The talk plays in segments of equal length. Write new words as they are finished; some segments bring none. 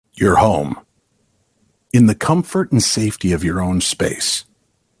your home, in the comfort and safety of your own space,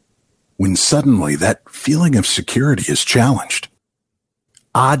 when suddenly that feeling of security is challenged.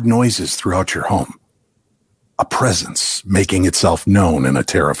 Odd noises throughout your home, a presence making itself known in a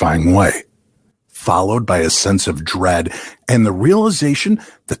terrifying way, followed by a sense of dread and the realization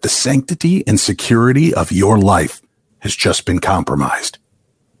that the sanctity and security of your life has just been compromised.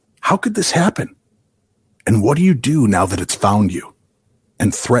 How could this happen? And what do you do now that it's found you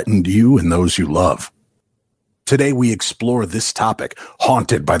and threatened you and those you love? Today, we explore this topic,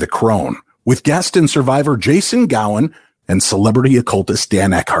 haunted by the Crone, with guest and survivor Jason Gowan and celebrity occultist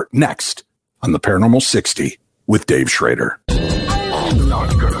Dan Eckhart, next on The Paranormal 60 with Dave Schrader. I'm not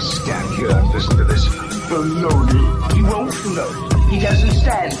gonna stand here and listen to this baloney. He won't float. He doesn't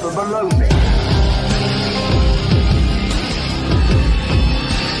stand for baloney.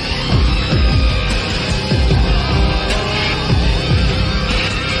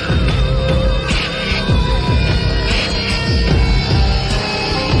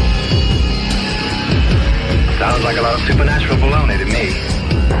 Sounds like a lot of supernatural baloney to me.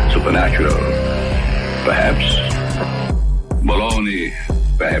 Supernatural, perhaps. Baloney,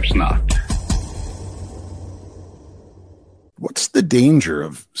 perhaps not. What's the danger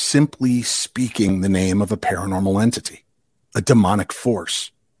of simply speaking the name of a paranormal entity, a demonic force?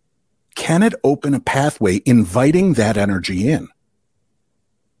 Can it open a pathway inviting that energy in?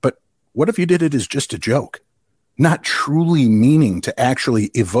 But what if you did it as just a joke, not truly meaning to actually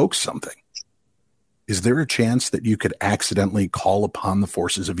evoke something? Is there a chance that you could accidentally call upon the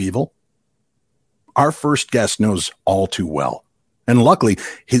forces of evil? Our first guest knows all too well, and luckily,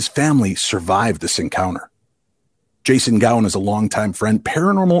 his family survived this encounter. Jason Gowan is a longtime friend,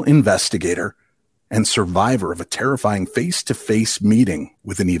 paranormal investigator, and survivor of a terrifying face-to-face meeting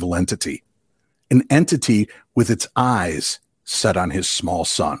with an evil entity, an entity with its eyes set on his small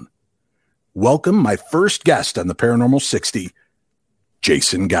son. Welcome, my first guest on The Paranormal 60,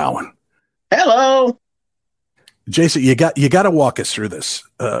 Jason Gowan. Hello. Jason, you got to walk us through this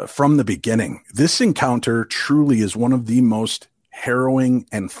from the beginning. This encounter truly is one of the most harrowing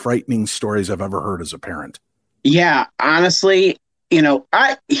and frightening stories I've ever heard as a parent. Yeah, honestly,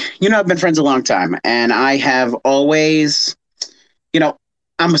 I've been friends a long time, and I have always, I'm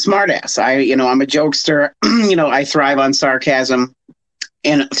a smartass. I'm a jokester. I thrive on sarcasm.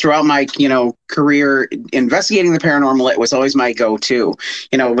 And throughout my, career investigating the paranormal, it was always my go-to.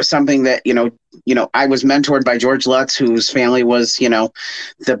 It was something that, I was mentored by George Lutz, whose family was,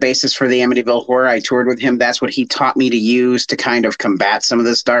 the basis for the Amityville Horror. I toured with him. That's what he taught me to use to kind of combat some of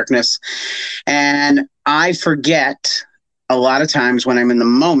this darkness. And I forget a lot of times when I'm in the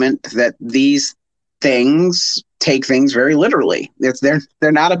moment that these things take things very literally.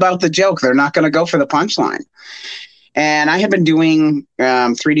 They're not about the joke. They're not going to go for the punchline. And I had been doing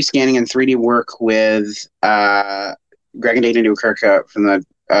 3D scanning and 3D work with Greg and Dana Newkirk from the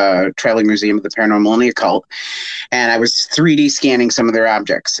Traveling Museum of the Paranormal and the Occult. And I was 3D scanning some of their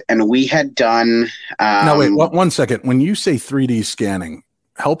objects. And we had done... Now, wait, one second. When you say 3D scanning,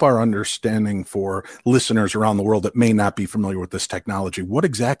 help our understanding for listeners around the world that may not be familiar with this technology. What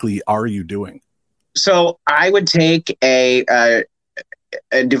exactly are you doing? So I would take a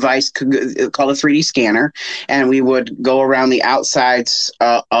device called a 3D scanner, and we would go around the outsides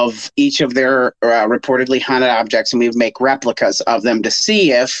of each of their reportedly haunted objects, and we would make replicas of them to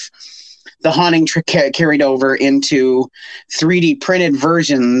see if the haunting carried over into 3D printed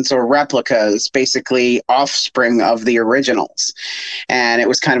versions or replicas, basically offspring of the originals. And it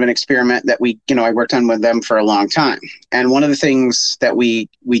was kind of an experiment that I worked on with them for a long time. And one of the things that we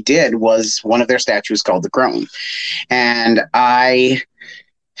did was one of their statues called the Crone. And I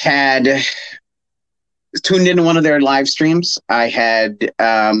had tuned into one of their live streams. I had,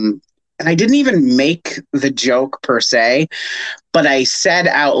 and I didn't even make the joke per se, but I said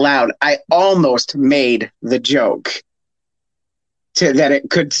out loud, I almost made the joke that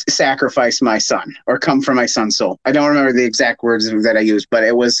it could sacrifice my son or come from my son's soul. I don't remember the exact words that I used, but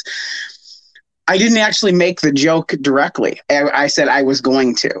I didn't actually make the joke directly. I said I was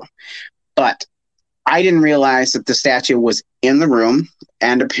going to, but I didn't realize that the statue was in the room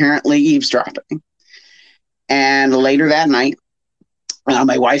and apparently eavesdropping. And later that night,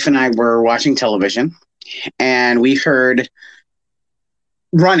 my wife and I were watching television, and we heard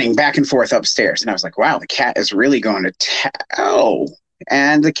running back and forth upstairs. And I was like, wow, the cat is really going to town.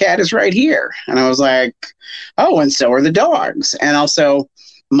 And the cat is right here. And I was like, oh, and so are the dogs. And also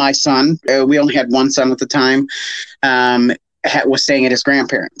my son, we only had one son at the time, was staying at his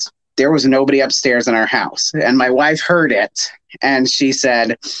grandparents'. There was nobody upstairs in our house. And my wife heard it, and she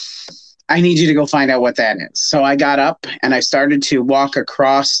said, I need you to go find out what that is. So I got up and I started to walk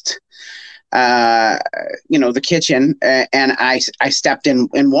across, the kitchen, and I stepped in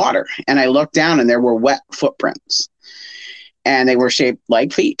water, and I looked down, and there were wet footprints, and they were shaped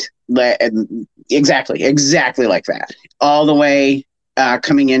like feet. Exactly like that, all the way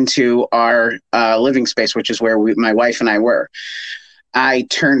coming into our living space, which is where my wife and I were. I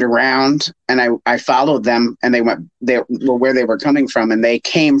turned around and I followed them, and they were where they were coming from, and they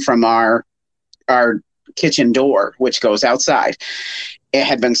came from our kitchen door, which goes outside. It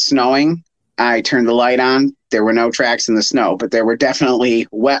had been snowing. I turned the light on. There were no tracks in the snow, but there were definitely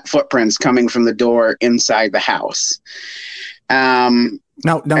wet footprints coming from the door inside the house.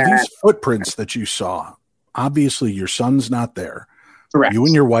 Now these footprints that you saw, obviously your son's not there. Correct. You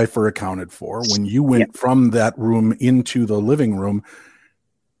and your wife are accounted for. When you went from that room into the living room,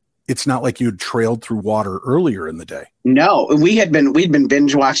 it's not like you'd trailed through water earlier in the day. No, we'd been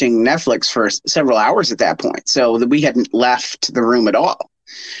binge watching Netflix for several hours at that point, so that we hadn't left the room at all,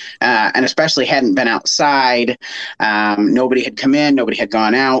 and especially hadn't been outside. Nobody had come in, nobody had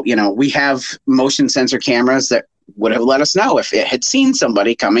gone out. We have motion sensor cameras that would have let us know if it had seen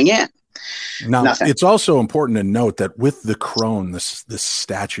somebody coming in. Now, Nothing. It's also important to note that with the crone, this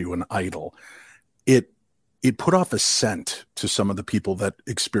statue and idol, it put off a scent to some of the people that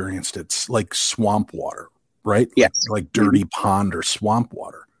experienced it. It's like swamp water, right? Yes. Like dirty pond or swamp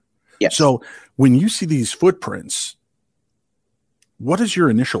water. Yes. So when you see these footprints, what is your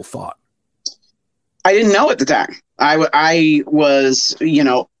initial thought? I didn't know at the time. I was,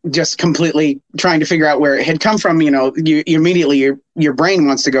 just completely trying to figure out where it had come from. You immediately, your brain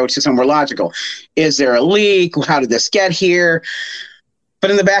wants to go to somewhere logical. Is there a leak? How did this get here? But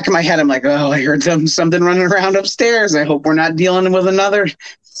in the back of my head, I'm like, oh, I heard something running around upstairs. I hope we're not dealing with another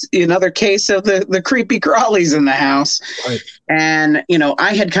case of the creepy crawlies in the house. Right. And,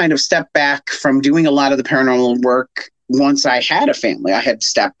 I had kind of stepped back from doing a lot of the paranormal work once I had a family. I had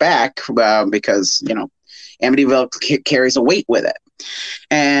stepped back because, Amityville carries a weight with it.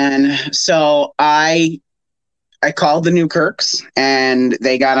 And so I called the Newkirks, and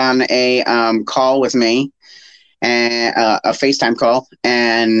they got on a call with me, and a FaceTime call.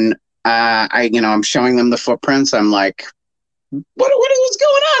 And I'm showing them the footprints. I'm like, what's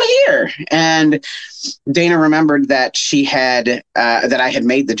going on here? And Dana remembered that she had that I had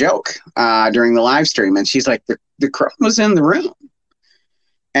made the joke during the live stream, and she's like, the crone was in the room.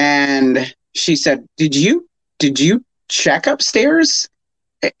 And she said, did you check upstairs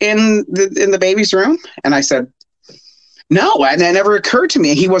in the baby's room? And I said, no, and it never occurred to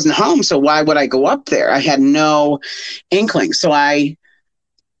me. He wasn't home, so why would I go up there? I had no inkling. So I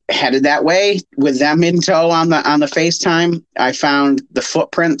headed that way with them in tow on the FaceTime. I found the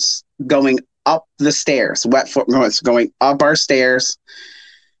footprints going up the stairs, wet footprints going up our stairs,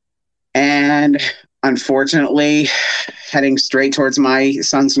 and unfortunately heading straight towards my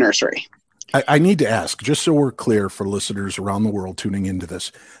son's nursery. I need to ask, just so we're clear for listeners around the world tuning into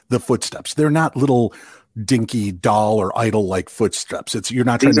this, the footsteps, they're not little dinky doll or idol-like footsteps. You're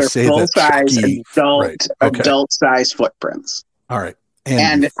not trying to say that full-size adult-size footprints. All right.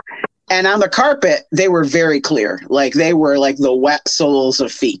 And on the carpet, they were very clear. Like they were like the wet soles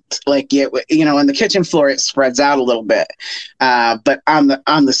of feet. Like, on the kitchen floor, it spreads out a little bit. But on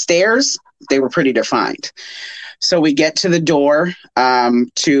the stairs, they were pretty defined. So we get to the door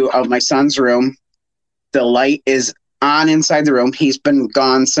of my son's room. The light is on inside the room. He's been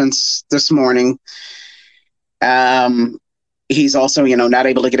gone since this morning. He's also, not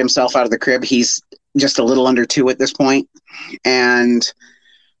able to get himself out of the crib. He's just a little under 2 at this point. And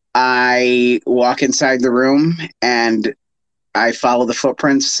I walk inside the room and I follow the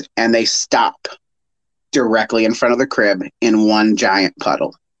footprints, and they stop directly in front of the crib in one giant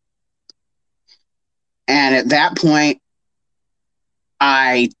puddle. And at that point,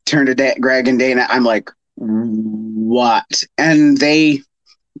 I turned to Greg and Dana. I'm like, what? And they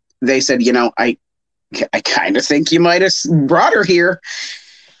said, I kind of think you might have brought her here.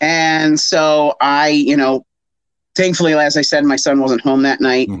 And so I, thankfully, as I said, my son wasn't home that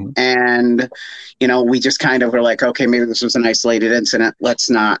night. Mm-hmm. And, we just kind of were like, okay, maybe this was an isolated incident. Let's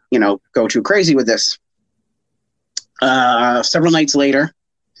not, go too crazy with this. Several nights later,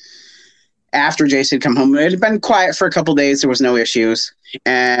 after Jason had come home, it had been quiet for a couple days. There was no issues.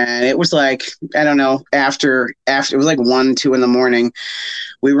 And it was like, I don't know, after it was like 1, 2 in the morning,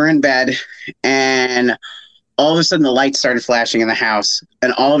 we were in bed, and all of a sudden the lights started flashing in the house,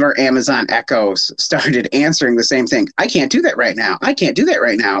 and all of our Amazon Echoes started answering the same thing. I can't do that right now. I can't do that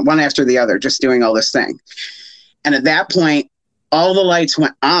right now. One after the other, just doing all this thing. And at that point, all the lights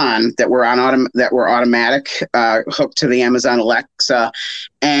went on that were automatic, hooked to the Amazon Alexa,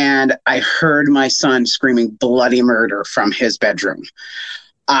 and I heard my son screaming bloody murder from his bedroom.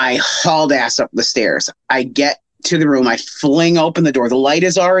 I hauled ass up the stairs. I get to the room. I fling open the door. The light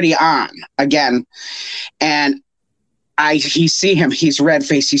is already on again, and he see him. He's red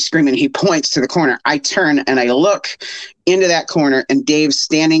faced. He's screaming. He points to the corner. I turn and I look into that corner, and Dave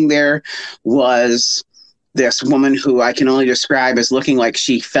standing there was this woman who I can only describe as looking like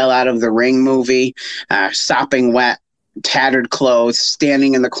she fell out of the Ring movie, sopping wet, tattered clothes,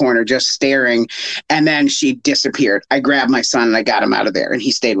 standing in the corner, just staring. And then she disappeared. I grabbed my son and I got him out of there, and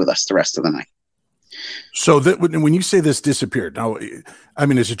he stayed with us the rest of the night. So that when you say this disappeared, now, I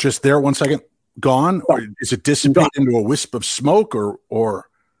mean, is it just there 1 second, gone, or is it dissipate into a wisp of smoke, or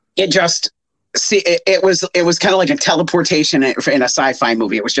it just it was kind of like a teleportation in a sci-fi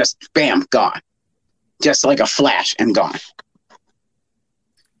movie. It was just bam, gone, just like a flash and gone.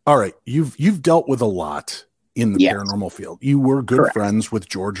 All right, you've dealt with a lot in the paranormal field. You were good friends with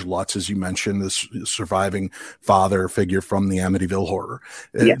George Lutz, as you mentioned, this surviving father figure from the Amityville Horror.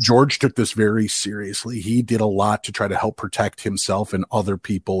 George took this very seriously. He did a lot to try to help protect himself and other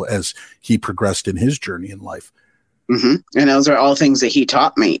people as he progressed in his journey in life. Mm-hmm. And those are all things that he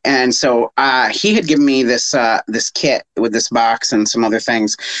taught me. And so he had given me this kit with this box and some other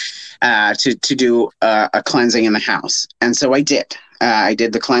things to do a cleansing in the house. And so I did. I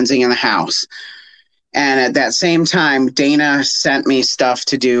did the cleansing in the house. And at that same time, Dana sent me stuff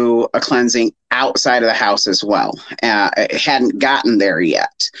to do a cleansing outside of the house as well. It hadn't gotten there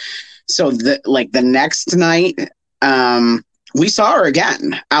yet. So the next night, we saw her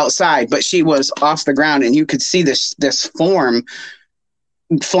again outside, but she was off the ground, and you could see this form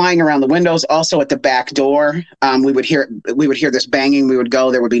flying around the windows. Also at the back door, we would hear this banging. We would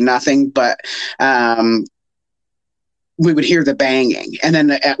go, there would be nothing, but we would hear the banging. And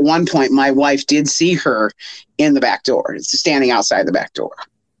then at one point, my wife did see her in the back door. It's standing outside the back door.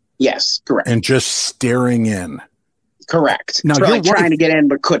 Yes, correct. And just staring in. Correct. Now, trying to get in,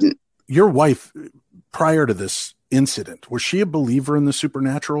 but couldn't. Your wife, prior to this incident, was she a believer in the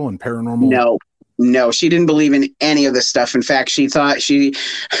supernatural and paranormal? No, she didn't believe in any of this stuff. In fact, she thought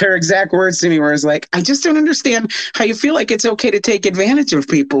her exact words to me were like, I just don't understand how you feel like it's okay to take advantage of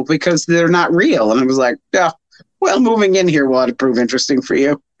people because they're not real. And I was like, yeah. Well, moving in here will prove interesting for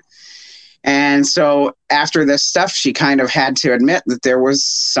you. And so after this stuff, she kind of had to admit that there was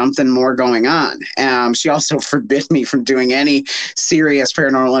something more going on. She also forbid me from doing any serious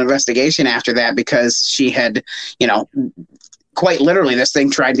paranormal investigation after that because she had, quite literally, this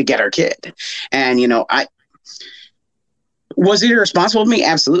thing tried to get our kid. And, was it irresponsible of me?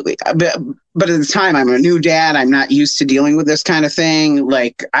 Absolutely. But at the time, I'm a new dad. I'm not used to dealing with this kind of thing.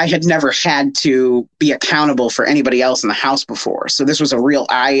 Like, I had never had to be accountable for anybody else in the house before. So this was a real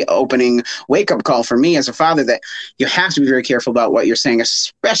eye-opening wake-up call for me as a father that you have to be very careful about what you're saying,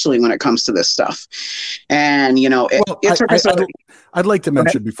 especially when it comes to this stuff. And, it took us I'd like to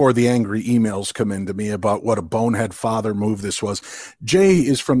mention before the angry emails come into me about what a bonehead father move this was. Jay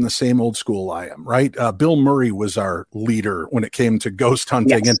is from the same old school I am, right? Bill Murray was our leader when it came to ghost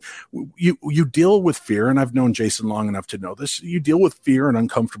hunting. Yes. And you deal with fear, and I've known Jason long enough to know this. You deal with fear and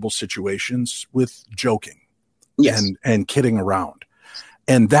uncomfortable situations with joking and kidding around.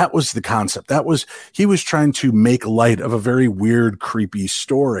 And that was the concept. He was trying to make light of a very weird, creepy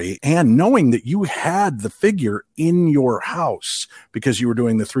story. And knowing that you had the figure in your house because you were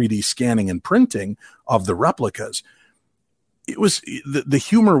doing the 3D scanning and printing of the replicas, it was the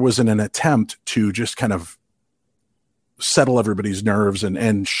humor was in an attempt to just kind of settle everybody's nerves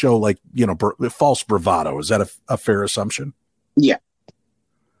and show false bravado. Is that a fair assumption? Yeah.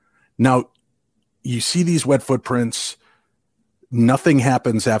 Now you see these wet footprints. Nothing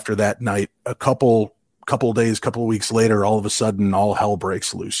happens after that night. A couple days, couple of weeks later, all of a sudden, all hell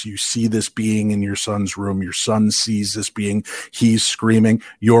breaks loose. You see this being in your son's room. Your son sees this being. He's screaming.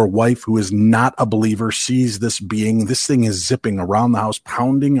 Your wife, who is not a believer, sees this being. This thing is zipping around the house,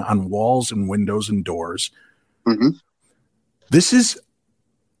 pounding on walls and windows and doors. Mm-hmm. This is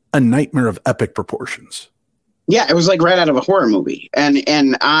a nightmare of epic proportions. Yeah, it was like right out of a horror movie. And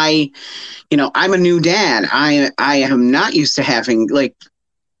I'm a new dad. I am not used to having,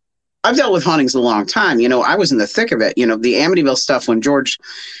 I've dealt with hauntings a long time. I was in the thick of it. The Amityville stuff, when George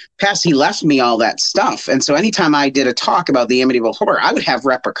passed, he left me all that stuff. And so anytime I did a talk about the Amityville Horror, I would have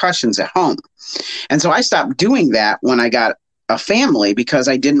repercussions at home. And so I stopped doing that when I got a family because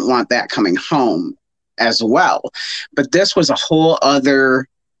I didn't want that coming home as well. But this was a whole other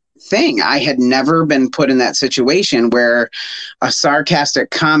thing. I had never been put in that situation where a sarcastic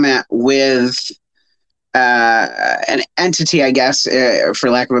comment with an entity, I guess, for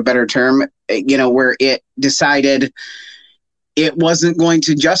lack of a better term, where it decided it wasn't going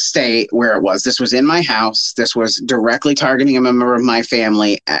to just stay where it was. This was in my house. This was directly targeting a member of my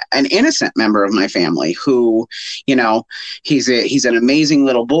family, an innocent member of my family who, he's an amazing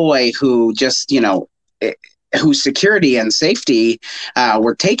little boy who just, whose security and safety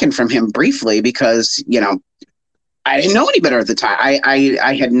were taken from him briefly because, I didn't know any better at the time.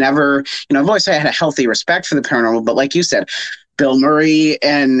 I had never, I've always had a healthy respect for the paranormal, but like you said, Bill Murray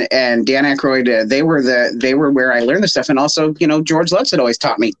and Dan Aykroyd, they were where I learned this stuff. And also, George Lutz had always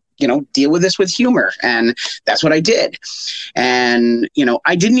taught me, deal with this with humor. And that's what I did. And,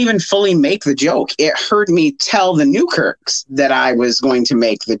 I didn't even fully make the joke. It heard me tell the Newkirks that I was going to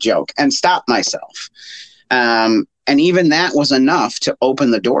make the joke and stop myself. And even that was enough to open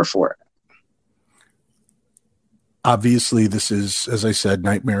the door for it. Obviously, this is, as I said,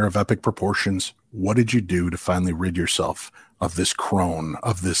 nightmare of epic proportions. What did you do to finally rid yourself of this crone,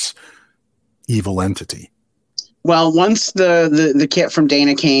 of this evil entity? Well, once the kit from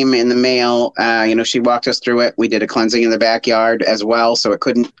Dana came in the mail, she walked us through it. We did a cleansing in the backyard as well, so it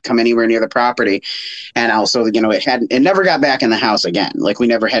couldn't come anywhere near the property. And also, it never got back in the house again. Like, we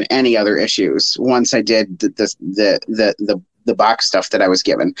never had any other issues once I did the box stuff that I was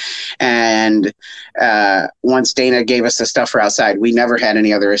given. And once Dana gave us the stuff for outside, we never had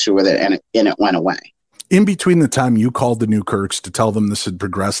any other issue with it, and it went away. In between the time you called the Newkirks to tell them this had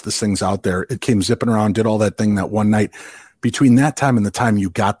progressed, this thing's out there, it came zipping around, did all that thing that one night. Between that time and the time you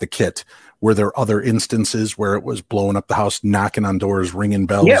got the kit, were there other instances where it was blowing up the house, knocking on doors, ringing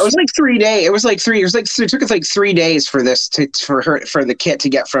bells? Yeah, it was like 3 days. It took us like 3 days for the kit to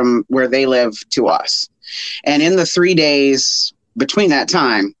get from where they live to us. And in the 3 days between that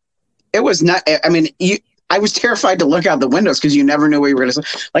time, it was not, I was terrified to look out the windows because you never knew where you were going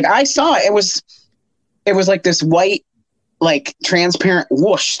to, like, I saw it was like this white, like, transparent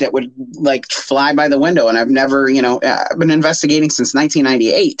whoosh that would like fly by the window. And I've never, I've been investigating since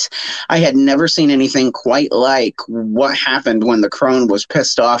 1998. I had never seen anything quite like what happened when the crone was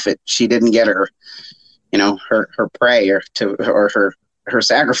pissed off she didn't get her, her prey or her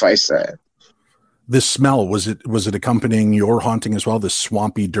sacrifice. This smell, was it accompanying your haunting as well? This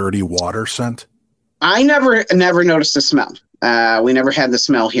swampy, dirty water scent? I never noticed the smell. We never had the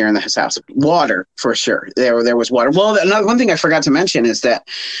smell here in this house. Water, for sure. There was water. Well, one thing I forgot to mention is that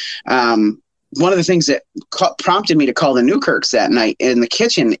one of the things that prompted me to call the Newkirks that night in the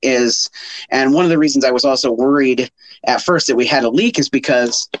kitchen and one of the reasons I was also worried at first that we had a leak is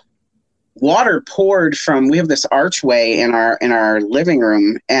because water poured we have this archway in our living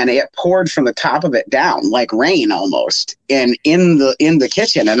room, and it poured from the top of it down like rain almost in the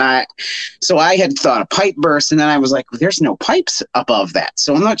kitchen. And I had thought a pipe burst, and then I was like, there's no pipes above that.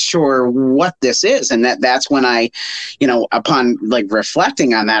 So I'm not sure what this is. And that's when I, upon like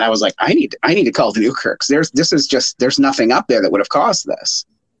reflecting on that, I was like, I need to call the Newkirks. There's nothing up there that would have caused this.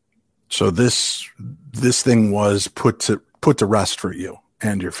 So this thing was put to rest for you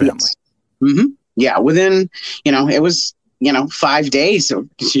and your family. Yes. Mm-hmm. Yeah, within, it was, 5 days of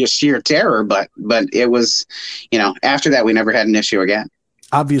sheer terror, but it was, after that, we never had an issue again.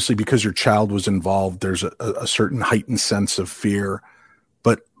 Obviously, because your child was involved, there's a certain heightened sense of fear.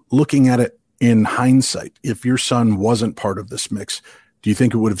 But looking at it in hindsight, if your son wasn't part of this mix, do you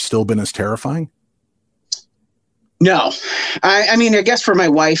think it would have still been as terrifying? No, I mean, I guess for my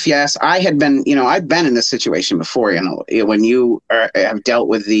wife, yes. I had been, I've been in this situation before. When you have dealt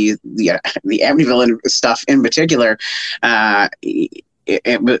with the Amityville stuff in particular,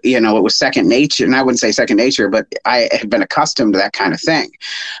 it was second nature, and I wouldn't say second nature, but I had been accustomed to that kind of thing.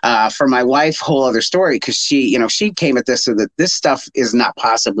 For my wife, whole other story, because she came at this so that this stuff is not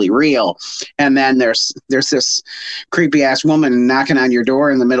possibly real. And then there's this creepy ass woman knocking on your door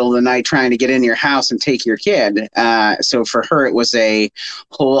in the middle of the night trying to get in your house and take your kid. So for her, it was a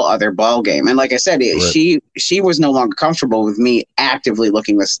whole other ball game. And like I said, right. She was no longer comfortable with me actively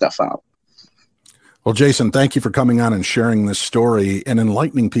looking this stuff out. Well, Jason, thank you for coming on and sharing this story and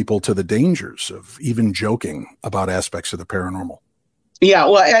enlightening people to the dangers of even joking about aspects of the paranormal. Yeah,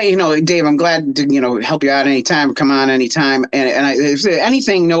 well, Dave, I'm glad to, help you out anytime, come on anytime. And if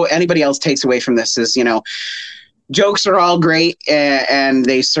anything, anybody else takes away from this is, jokes are all great and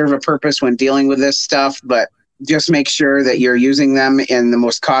they serve a purpose when dealing with this stuff, but just make sure that you're using them in the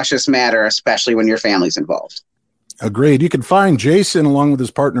most cautious manner, especially when your family's involved. Agreed. You can find Jason along with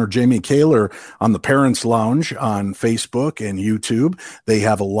his partner, Jamie Kaler, on the Parents Lounge on Facebook and YouTube. They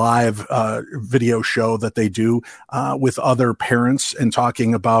have a live video show that they do with other parents and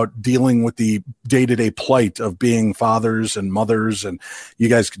talking about dealing with the day-to-day plight of being fathers and mothers. And you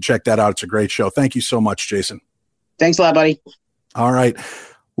guys can check that out. It's a great show. Thank you so much, Jason. Thanks a lot, buddy. All right.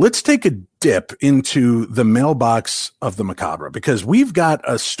 Let's take a dip into the mailbox of the macabre, because we've got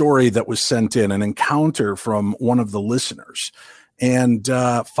a story that was sent in, an encounter from one of the listeners. And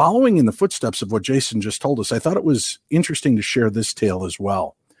following in the footsteps of what Jason just told us, I thought it was interesting to share this tale as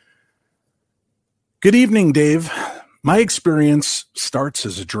well. Good evening, Dave. My experience starts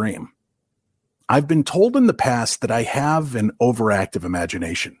as a dream. I've been told in the past that I have an overactive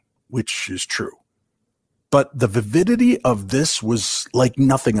imagination, which is true. But the vividity of this was like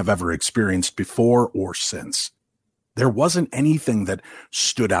nothing I've ever experienced before or since. There wasn't anything that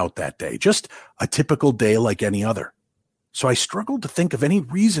stood out that day, just a typical day like any other. So I struggled to think of any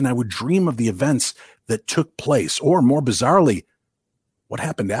reason I would dream of the events that took place, or more bizarrely, what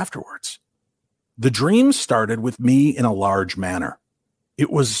happened afterwards. The dream started with me in a large manor. It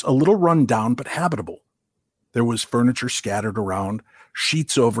was a little run down but habitable. There was furniture scattered around,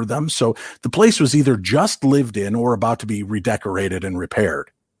 sheets over them, so the place was either just lived in or about to be redecorated and repaired.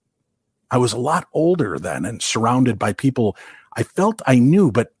 I was a lot older then and surrounded by people I felt I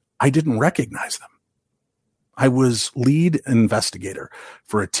knew, but I didn't recognize them. I was lead investigator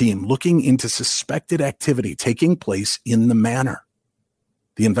for a team looking into suspected activity taking place in the manor.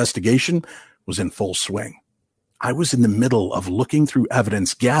 The investigation was in full swing. I was in the middle of looking through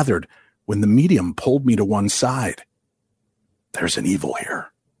evidence gathered when the medium pulled me to one side. There's an evil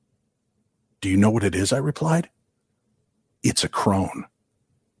here. Do you know what it is? I replied. It's a crone.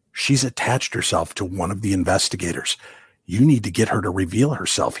 She's attached herself to one of the investigators. You need to get her to reveal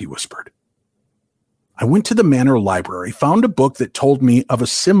herself, he whispered. I went to the manor library, found a book that told me of a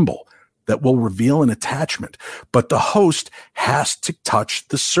symbol that will reveal an attachment, but the host has to touch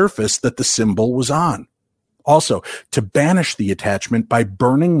the surface that the symbol was on. Also, to banish the attachment by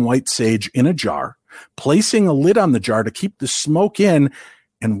burning white sage in a jar, placing a lid on the jar to keep the smoke in,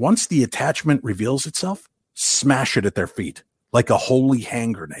 and once the attachment reveals itself, smash it at their feet like a holy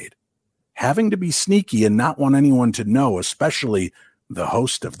hand grenade. Having to be sneaky and not want anyone to know, especially the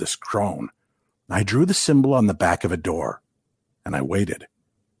host of this crone, I drew the symbol on the back of a door, and I waited.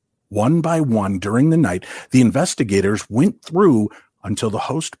 One by one during the night, the investigators went through until the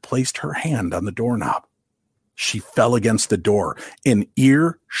host placed her hand on the doorknob. She fell against the door. An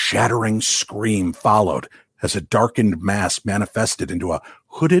ear-shattering scream followed as a darkened mass manifested into a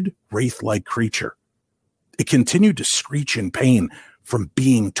hooded, wraith-like creature. It continued to screech in pain from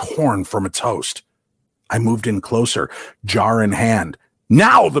being torn from its host. I moved in closer, jar in hand.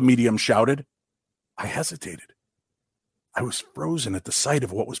 Now, the medium shouted. I hesitated. I was frozen at the sight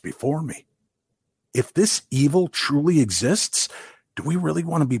of what was before me. If this evil truly exists, do we really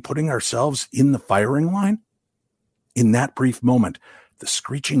want to be putting ourselves in the firing line? In that brief moment, the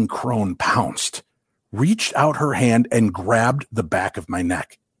screeching crone pounced, reached out her hand, and grabbed the back of my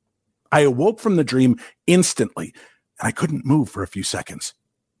neck. I awoke from the dream instantly, and I couldn't move for a few seconds.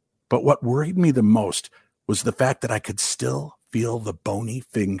 But what worried me the most was the fact that I could still feel the bony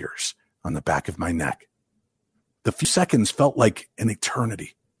fingers on the back of my neck. The few seconds felt like an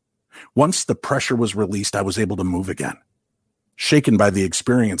eternity. Once the pressure was released, I was able to move again. Shaken by the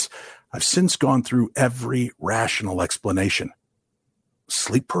experience, I've since gone through every rational explanation.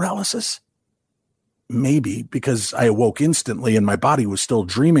 Sleep paralysis? Maybe, because I awoke instantly and my body was still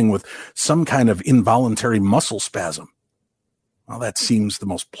dreaming with some kind of involuntary muscle spasm. Well, that seems the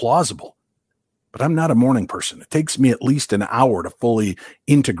most plausible. But I'm not a morning person. It takes me at least an hour to fully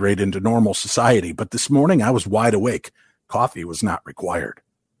integrate into normal society. But this morning I was wide awake. Coffee was not required.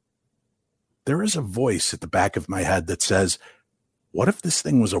 There is a voice at the back of my head that says, what if this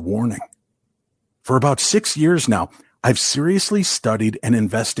thing was a warning? For about 6 years now, I've seriously studied and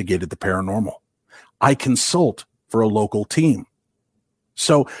investigated the paranormal. I consult for a local team.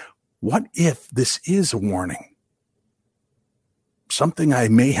 So what if this is a warning? Something I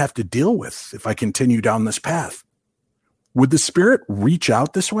may have to deal with if I continue down this path. Would the spirit reach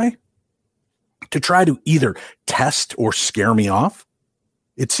out this way to try to either test or scare me off?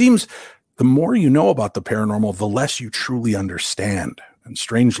 It seems the more you know about the paranormal, the less you truly understand, and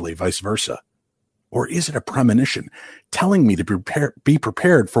strangely, vice versa. Or is it a premonition telling me to be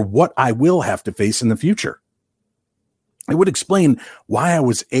prepared for what I will have to face in the future? It would explain why I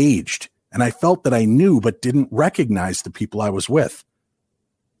was aged and I felt that I knew but didn't recognize the people I was with.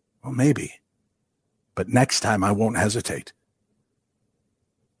 Well, maybe. But next time I won't hesitate.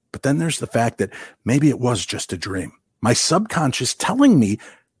 But then there's the fact that maybe it was just a dream. My subconscious telling me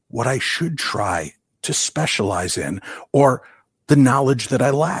what I should try to specialize in, or the knowledge that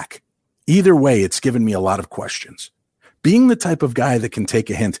I lack. Either way, it's given me a lot of questions. Being the type of guy that can take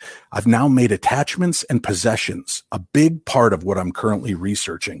a hint, I've now made attachments and possessions a big part of what I'm currently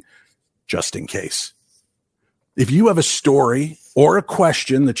researching, just in case. If you have a story or a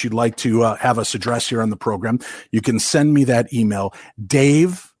question that you'd like to have us address here on the program, you can send me that email,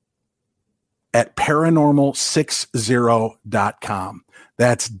 dave@paranormal60.com.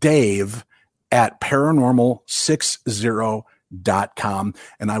 That's dave@paranormal60.com.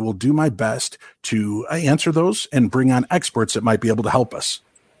 And I will do my best to answer those and bring on experts that might be able to help us.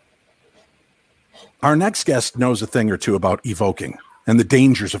 Our next guest knows a thing or two about evoking and the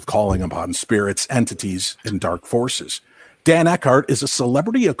dangers of calling upon spirits, entities, and dark forces. Dan Eckhart is a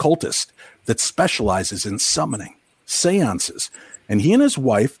celebrity occultist that specializes in summoning, seances, and he and his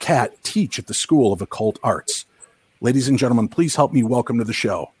wife, Kat, teach at the School of Occult Arts. Ladies and gentlemen, please help me welcome to the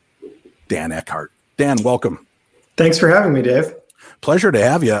show, Dan Eckhart. Dan, welcome. Thanks for having me, Dave. Pleasure to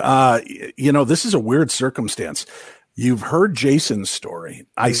have you. This is a weird circumstance. You've heard Jason's story.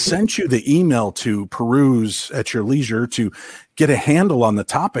 I sent you the email to peruse at your leisure to get a handle on the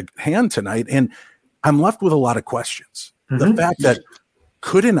topic hand tonight, and I'm left with a lot of questions. The fact that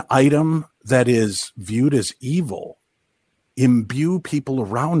could an item that is viewed as evil imbue people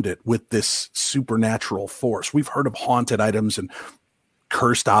around it with this supernatural force? We've heard of haunted items and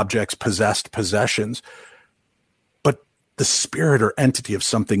cursed objects, possessed possessions, but the spirit or entity of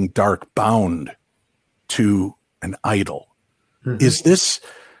something dark bound to an idol. Is this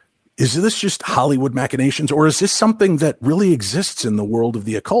just Hollywood machinations, or is this something that really exists in the world of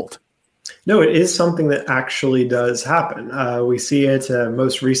the occult? No, it is something that actually does happen. We see it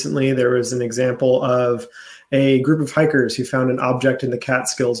most recently. There was an example of a group of hikers who found an object in the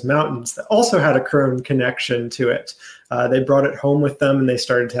Catskills Mountains that also had a Crone connection to it. They brought it home with them, and they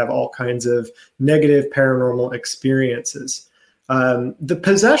started to have all kinds of negative paranormal experiences. The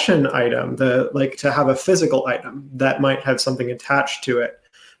possession item, to have a physical item that might have something attached to it,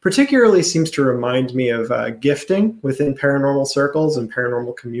 particularly seems to remind me of gifting within paranormal circles and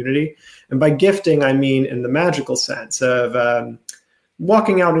paranormal community. And by gifting, I mean in the magical sense of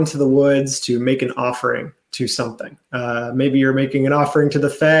walking out into the woods to make an offering to something. Maybe you're making an offering to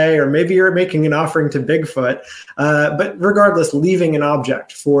the Fae, or maybe you're making an offering to Bigfoot. But regardless, leaving an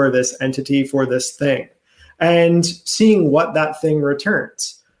object for this entity, for this thing, and seeing what that thing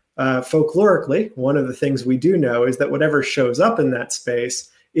returns. Folklorically, one of the things we do know is that whatever shows up in that space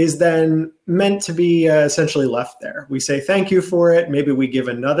is then meant to be essentially left there. We say thank you for it. Maybe we give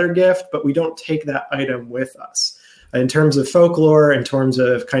another gift, but we don't take that item with us. In terms of folklore, in terms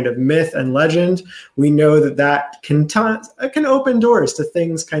of kind of myth and legend, we know that can open doors to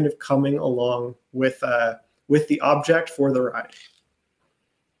things kind of coming along with the object for the ride.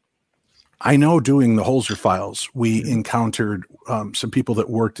 I know doing the Holzer files, we encountered some people that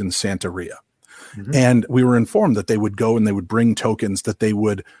worked in Santeria. And we were informed that they would go and they would bring tokens that they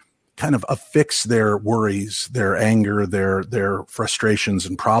would kind of affix their worries, their anger, their frustrations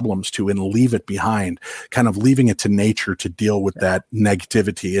and problems to, and leave it behind, kind of leaving it to nature to deal with that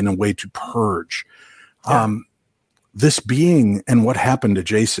negativity in a way to purge. This being and what happened to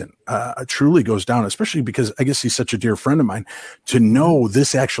Jason truly goes down, especially because I guess he's such a dear friend of mine, to know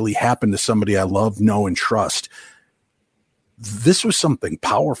this actually happened to somebody I love, know, and trust. This was something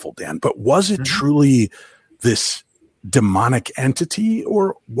powerful, Dan, but was it truly this demonic entity,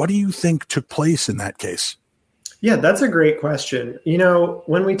 or what do you think took place in that case? Yeah, that's a great question. You know,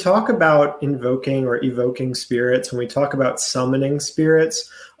 when we talk about invoking or evoking spirits, when we talk about summoning spirits,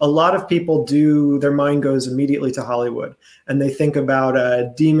 a lot of people their mind goes immediately to Hollywood, and they think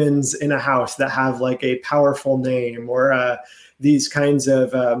about demons in a house that have like a powerful name, or these kinds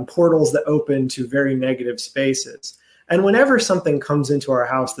of portals that open to very negative spaces. And whenever something comes into our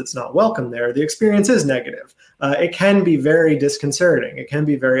house that's not welcome there, the experience is negative. It can be very disconcerting. It can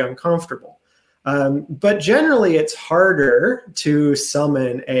be very uncomfortable. But generally, it's harder to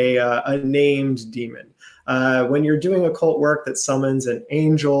summon a named demon. When you're doing occult work that summons an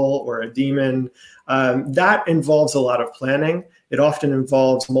angel or a demon, that involves a lot of planning. It often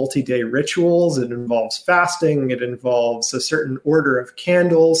involves multi-day rituals. It involves fasting. It involves a certain order of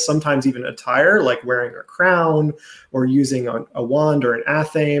candles, sometimes even attire, like wearing a crown or using a wand or an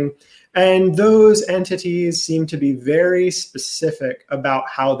athame. And those entities seem to be very specific about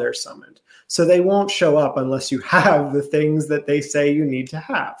how they're summoned. So they won't show up unless you have the things that they say you need to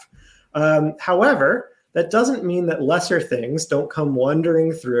have. However, that doesn't mean that lesser things don't come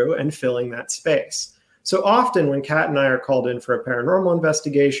wandering through and filling that space. So often when Kat and I are called in for a paranormal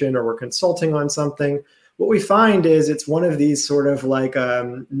investigation or we're consulting on something, what we find is it's one of these sort of like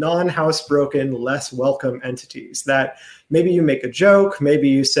non-housebroken, less welcome entities that maybe you make a joke, maybe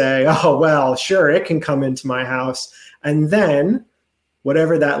you say, oh, well, sure, it can come into my house. And then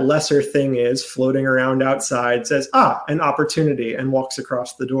whatever that lesser thing is floating around outside says, an opportunity, and walks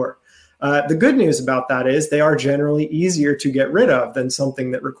across the door. The good news about that is they are generally easier to get rid of than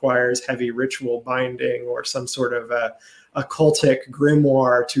something that requires heavy ritual binding or some sort of occultic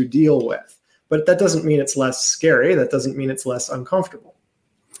grimoire to deal with. But that doesn't mean it's less scary. That doesn't mean it's less uncomfortable.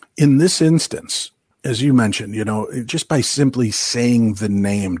 In this instance, as you mentioned, just by simply saying the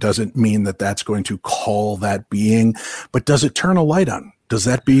name doesn't mean that that's going to call that being, but does it turn a light on? Does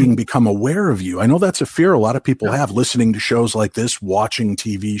that being become aware of you? I know that's a fear a lot of people have listening to shows like this, watching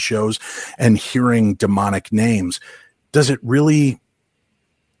TV shows and hearing demonic names. Does it really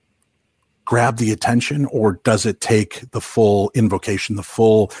grab the attention, or does it take the full invocation, the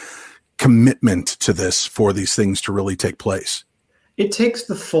full commitment to this for these things to really take place? It takes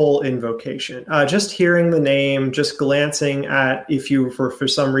the full invocation. Just hearing the name, just glancing at, if you were for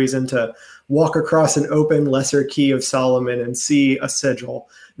some reason to walk across an open lesser key of Solomon and see a sigil,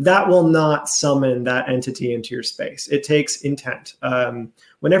 that will not summon that entity into your space. It takes intent.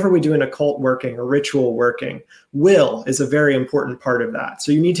 Whenever we do an occult working or ritual working, will is a very important part of that.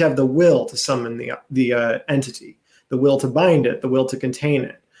 So you need to have the will to summon the entity, the will to bind it, the will to contain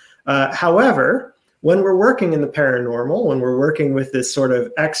it. However, when we're working in the paranormal, when we're working with this sort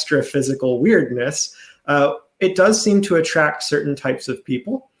of extra physical weirdness, it does seem to attract certain types of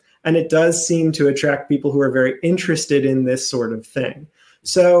people. And it does seem to attract people who are very interested in this sort of thing.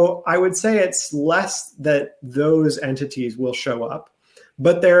 So I would say it's less that those entities will show up,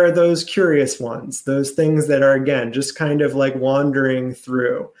 but there are those curious ones, those things that are, again, just kind of like wandering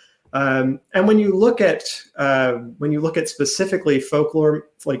through. And when you look at specifically folklore,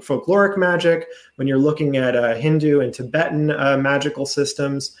 like folkloric magic, when you're looking at Hindu and Tibetan magical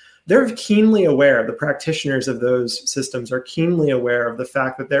systems, they're keenly aware, the practitioners of those systems are keenly aware of the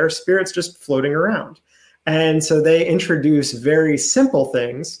fact that there are spirits just floating around. And so they introduce very simple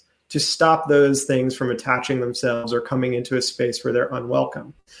things to stop those things from attaching themselves or coming into a space where they're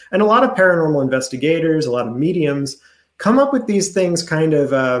unwelcome. And a lot of paranormal investigators, a lot of mediums come up with these things kind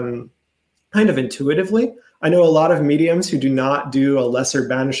of intuitively. I know a lot of mediums who do not do a lesser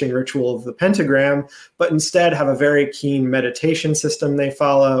banishing ritual of the pentagram, but instead have a very keen meditation system they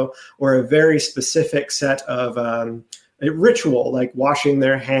follow, or a very specific set of a ritual, like washing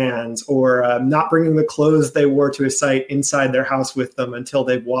their hands, or not bringing the clothes they wore to a site inside their house with them until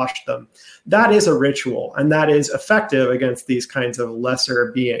they've washed them. That is a ritual, and that is effective against these kinds of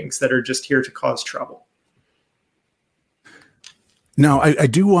lesser beings that are just here to cause trouble. Now, I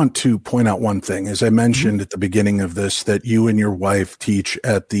do want to point out one thing. As I mentioned at the beginning of this, that you and your wife teach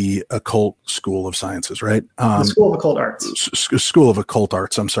at the Occult School of Sciences, right? The School of Occult Arts. School of Occult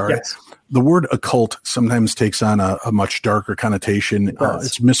Arts, I'm sorry. Yes. The word occult sometimes takes on a much darker connotation.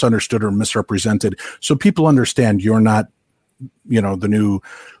 It's misunderstood or misrepresented. So people understand you're not, the new,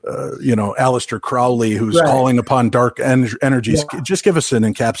 Aleister Crowley who's calling upon dark energies. Yeah. Just give us an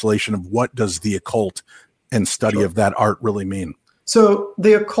encapsulation of what does the occult and study of that art really mean? So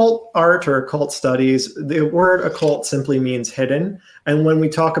the occult art or occult studies, the word occult simply means hidden. And when we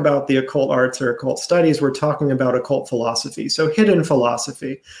talk about the occult arts or occult studies, we're talking about occult philosophy. So hidden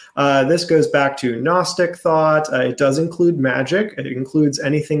philosophy. This goes back to Gnostic thought. It does include magic. It includes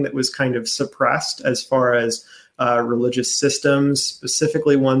anything that was kind of suppressed as far as religious systems,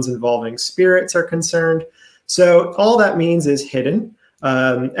 specifically ones involving spirits, are concerned. So all that means is hidden.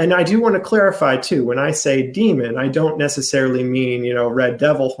 And I do want to clarify, too, when I say demon, I don't necessarily mean, red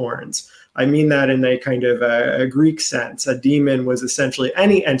devil horns. I mean that in a kind of a Greek sense. A demon was essentially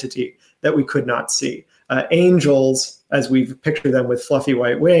any entity that we could not see. Angels, as we've pictured them with fluffy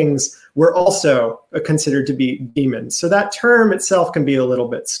white wings, were also considered to be demons. So that term itself can be a little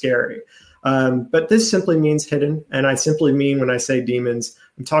bit scary. But this simply means hidden. And I simply mean when I say demons,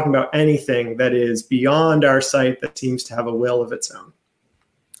 I'm talking about anything that is beyond our sight that seems to have a will of its own.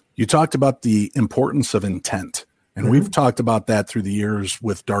 You talked about the importance of intent, and we've talked about that through the years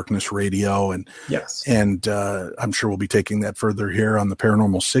with Darkness Radio, and yes, and I'm sure we'll be taking that further here on the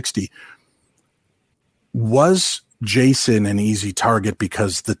Paranormal 60. Was Jason an easy target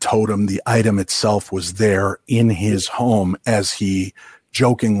because the totem, the item itself, was there in his home as he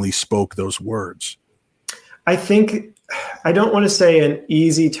jokingly spoke those words? I don't want to say an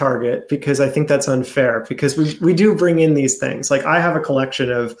easy target, because I think that's unfair, because we do bring in these things. Like, I have a collection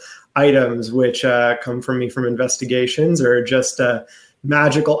of items which come from me from investigations, or just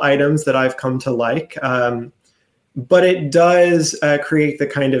magical items that I've come to like. But it does create the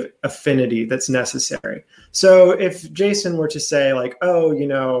kind of affinity that's necessary. So if Jason were to say like,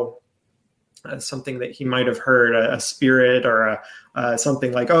 oh, something that he might have heard, a spirit or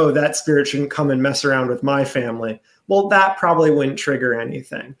something like, oh, that spirit shouldn't come and mess around with my family. Well, that probably wouldn't trigger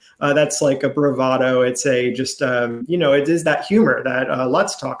anything. That's like a bravado. It's it is that humor that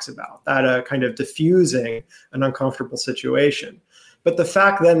Lutz talks about, that kind of diffusing an uncomfortable situation. But the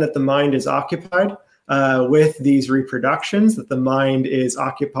fact then that the mind is occupied with these reproductions, that the mind is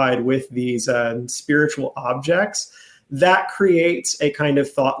occupied with these spiritual objects, that creates a kind of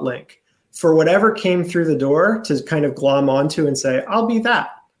thought link for whatever came through the door to kind of glom onto and say, I'll be that.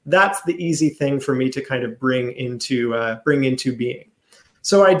 That's the easy thing for me to kind of bring into being.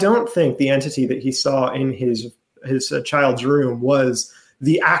 So I don't think the entity that he saw in his child's room was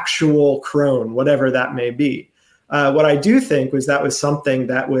the actual Crone, whatever that may be. What I do think was that was something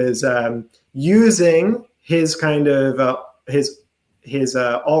that was using his kind of his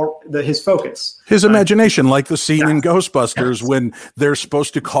focus, his imagination, like the scene in Yes. Ghostbusters Yes. when they're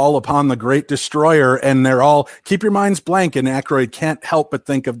supposed to call upon the Great Destroyer, and they're all keep your minds blank, and Aykroyd can't help but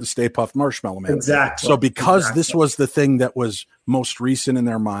think of the Stay Puft Marshmallow Man. Exactly. So because this was the thing that was most recent in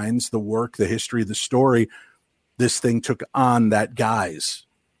their minds, the work, the history, the story, this thing took on that guise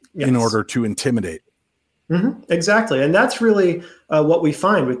in order to intimidate. Mm-hmm, exactly. And that's really what we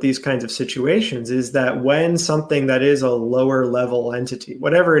find with these kinds of situations, is that when something that is a lower level entity,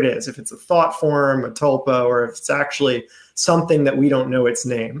 whatever it is, if it's a thought form, a tulpa, or if it's actually something that we don't know its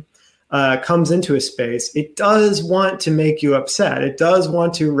name, comes into a space, it does want to make you upset. It does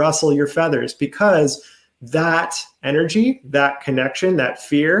want to rustle your feathers, because that energy, that connection, that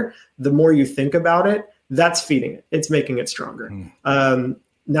fear, the more you think about it, that's feeding it. It's making it stronger.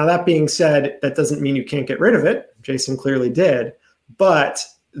 Now, that being said, that doesn't mean you can't get rid of it. Jason clearly did, but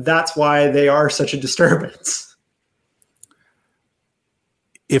that's why they are such a disturbance.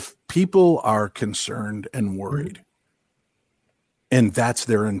 If people are concerned and worried, and that's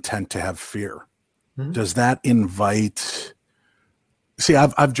their intent to have fear, does that invite... See,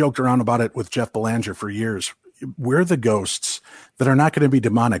 I've joked around about it with Jeff Belanger for years. We're the ghosts that are not going to be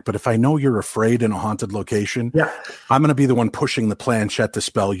demonic, but if I know you're afraid in a haunted location, I'm going to be the one pushing the planchette to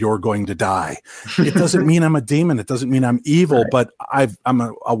spell "you're going to die." It doesn't mean I'm a demon. It doesn't mean I'm evil, but I'm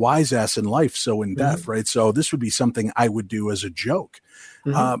a wise ass in life, so in death, right? So this would be something I would do as a joke.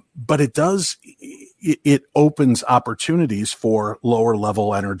 But it opens opportunities for lower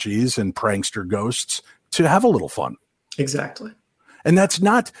level energies and prankster ghosts to have a little fun. Exactly. And that's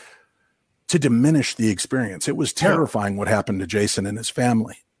not to diminish the experience. It was terrifying what happened to Jason and his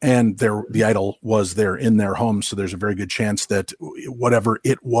family. And the idol was there in their home. So there's a very good chance that whatever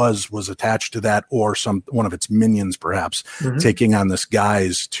it was attached to that, or one of its minions, perhaps taking on this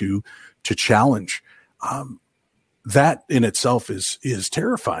guise to challenge. That in itself is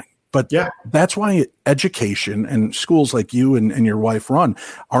terrifying. But that's why education and schools like you and your wife run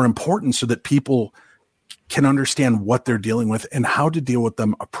are important, so that people can understand what they're dealing with and how to deal with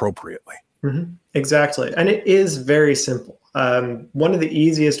them appropriately. Exactly. And it is very simple. One of the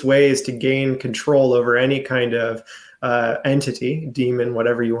easiest ways to gain control over any kind of entity, demon,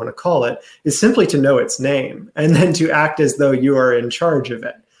 whatever you want to call it, is simply to know its name and then to act as though you are in charge of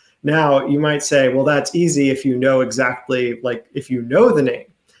it. Now, you might say, well, that's easy if you know exactly, like if you know the name.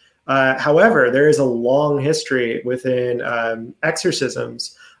 However, there is a long history within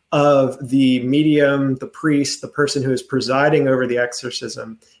exorcisms of the medium, the priest, the person who is presiding over the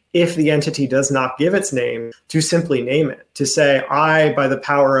exorcism, if the entity does not give its name, to simply name it, to say, I, by the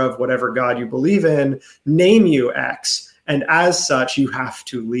power of whatever God you believe in, name you X, and as such, you have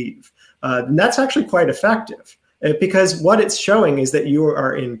to leave. And that's actually quite effective, because what it's showing is that you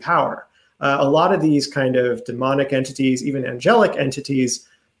are in power. A lot of these kind of demonic entities, even angelic entities,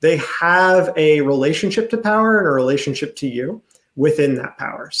 they have a relationship to power and a relationship to you within that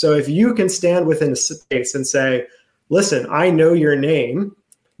power. So if you can stand within a space and say, listen, I know your name,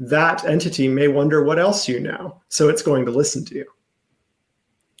 that entity may wonder what else you know. So it's going to listen to you.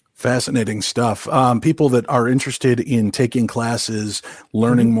 Fascinating stuff. People that are interested in taking classes,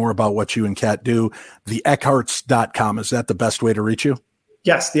 learning more about what you and Kat do, the Eckharts.com, is that the best way to reach you?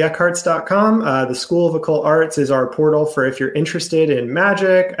 Yes, the Eckharts.com. The School of Occult Arts is our portal for if you're interested in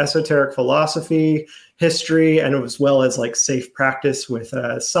magic, esoteric philosophy, history, and as well as like safe practice with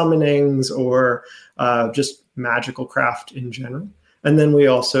summonings or just magical craft in general. And then we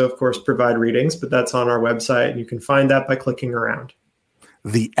also, of course, provide readings, but that's on our website, and you can find that by clicking around.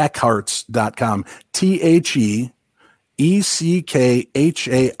 The Eckharts.com, TheEckharts.com.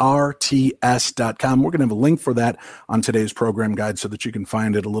 ECKHARTS.com. We're going to have a link for that on today's program guide so that you can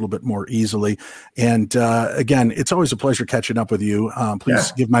find it a little bit more easily. And again, it's always a pleasure catching up with you.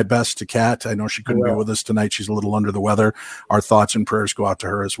 Please give my best to Kat. I know she couldn't be with us tonight. She's a little under the weather. Our thoughts and prayers go out to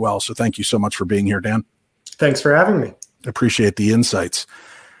her as well. So thank you so much for being here, Dan. Thanks for having me. Appreciate the insights.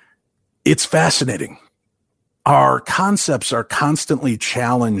 It's fascinating. Our concepts are constantly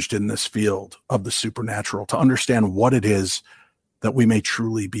challenged in this field of the supernatural to understand what it is that we may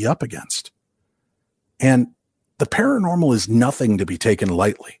truly be up against. And the paranormal is nothing to be taken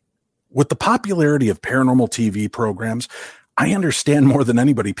lightly. With the popularity of paranormal TV programs, I understand more than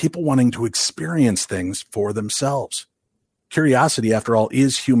anybody people wanting to experience things for themselves. Curiosity, after all,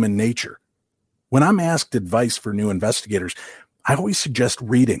 is human nature. When I'm asked advice for new investigators, I always suggest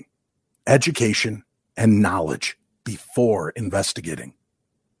reading, education, and knowledge before investigating.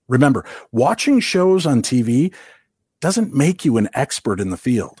 Remember, watching shows on TV doesn't make you an expert in the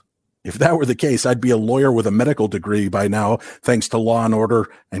field. If that were the case, I'd be a lawyer with a medical degree by now, thanks to Law & Order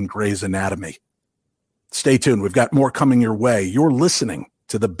and Grey's Anatomy. Stay tuned. We've got more coming your way. You're listening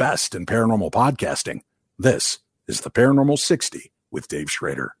to the best in paranormal podcasting. This is the Paranormal 60 with Dave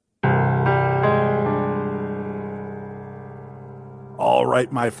Schrader. All right,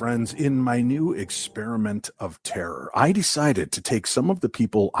 my friends, in my new experiment of terror, I decided to take some of the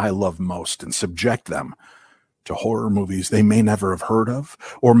people I love most and subject them to horror movies they may never have heard of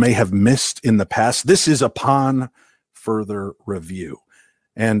or may have missed in the past. This is upon further review.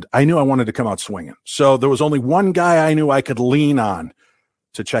 And I knew I wanted to come out swinging. So there was only one guy I knew I could lean on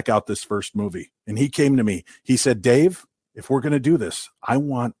to check out this first movie. And he came to me. He said, Dave, if we're going to do this, I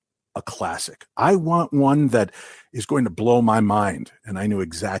want a classic. I want one that is going to blow my mind. And I knew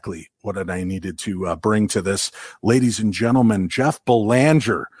exactly what I needed to bring to this. Ladies and gentlemen, Jeff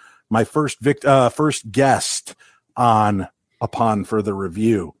Belanger, my first guest on Upon Further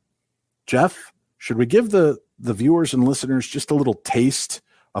Review. Jeff, should we give the viewers and listeners just a little taste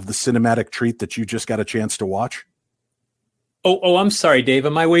of the cinematic treat that you just got a chance to watch? Oh, I'm sorry, Dave.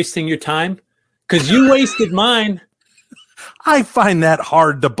 Am I wasting your time? Because you wasted mine. I find that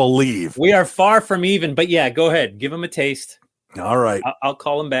hard to believe. We are far from even, but yeah, go ahead. Give him a taste. All right. I'll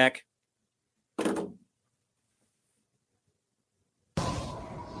call him back.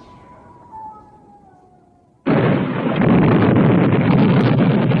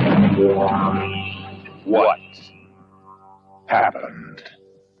 What happened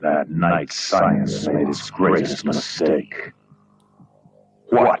that night science made its greatest mistake?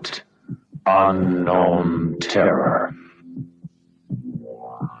 What unknown terror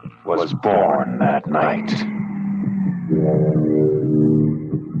was born that night?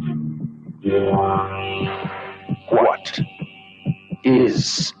 What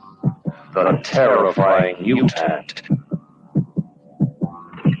is the terrifying mutant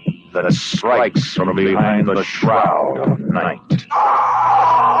that strikes from behind the shroud of night?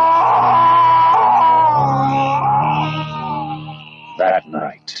 That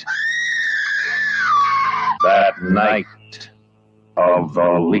night of the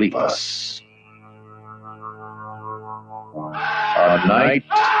Lepus. A night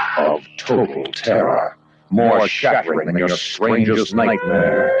of total terror, more shattering than your strangest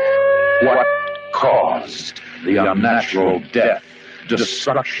nightmare. What caused the unnatural death,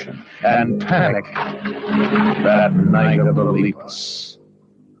 destruction, and panic that night of the Lepus?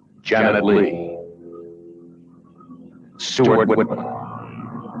 Janet Leigh, Stuart Whitman,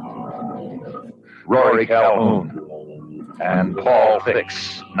 Rory Calhoun, and Paul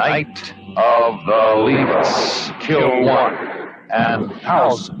Fix. Night of the Lepus. Kill one, and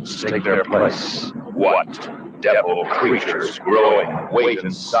thousands take their place. What devil creatures growing in weight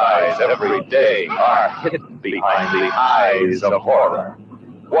and size every day are hidden behind the eyes of horror?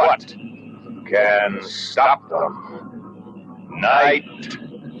 What can stop them? Night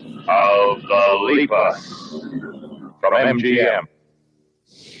of the Lepus. From MGM.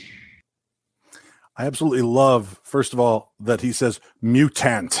 I absolutely love, first of all, that he says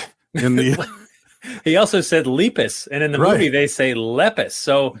mutant in the... He also said lepus, and in the movie they say lepus.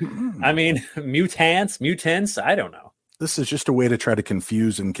 So, I mean, mutants, I don't know. This is just a way to try to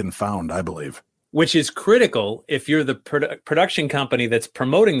confuse and confound, I believe. Which is critical if you're the production company that's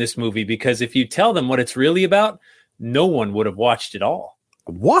promoting this movie, because if you tell them what it's really about, no one would have watched it all.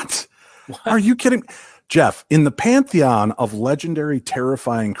 What? Are you kidding? Jeff, in the pantheon of legendary,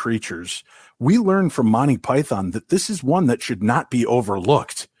 terrifying creatures, we learned from Monty Python that this is one that should not be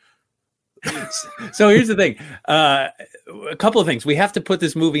overlooked. So here's the thing. A couple of things. We have to put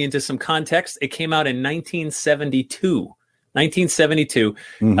this movie into some context. It came out in 1972.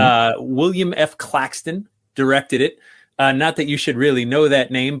 William F. Claxton directed it. Not that you should really know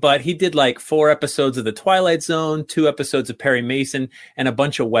that name, but he did like 4 episodes of The Twilight Zone, 2 episodes of Perry Mason, and a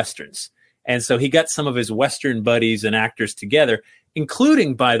bunch of Westerns. And so he got some of his Western buddies and actors together,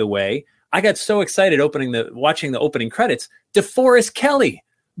 including, by the way, I got so excited watching the opening credits, DeForest Kelley,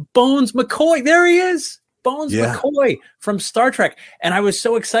 Bones McCoy. There he is. Bones McCoy from Star Trek. And I was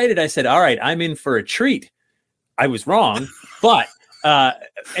so excited. I said, all right, I'm in for a treat. I was wrong, but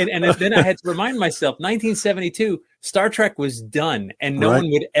and then I had to remind myself, 1972, Star Trek was done, and no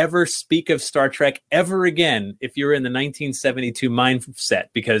one would ever speak of Star Trek ever again if you were in the 1972 mindset,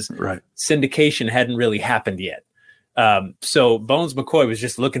 because syndication hadn't really happened yet. So Bones McCoy was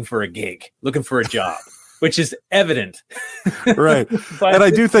just looking for a gig, looking for a job, which is evident. Right. And I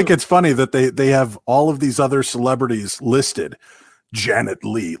do think it's funny that they have all of these other celebrities listed. Janet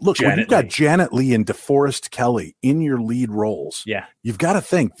Leigh. Look, when you've got Janet Leigh and DeForest Kelley in your lead roles, you've got to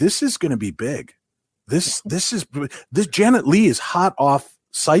think this is going to be big. This Janet Leigh is hot off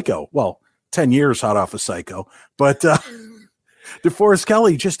Psycho. Well, 10 years hot off of Psycho, but DeForest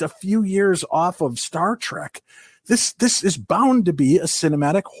Kelley just a few years off of Star Trek. This is bound to be a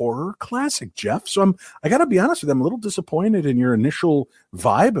cinematic horror classic, Jeff. So I got to be honest with you, I'm a little disappointed in your initial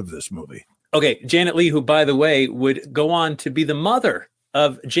vibe of this movie. Okay, Janet Leigh, who, by the way, would go on to be the mother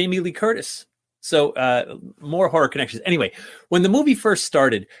of Jamie Lee Curtis. So more horror connections. Anyway, when the movie first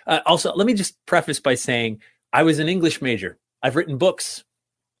started, also, let me just preface by saying I was an English major. I've written books,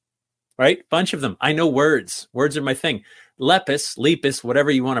 right? Bunch of them. I know words. Words are my thing. Lepus,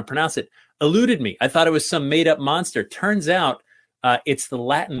 whatever you want to pronounce it, eluded me. I thought it was some made-up monster. Turns out it's the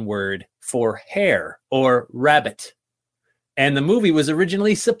Latin word for hare or rabbit. And the movie was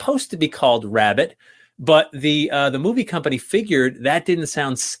originally supposed to be called Rabbit, but the movie company figured that didn't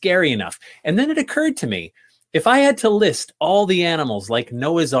sound scary enough. And then it occurred to me, if I had to list all the animals like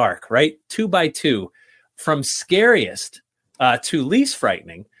Noah's Ark, right, 2 by 2, from scariest to least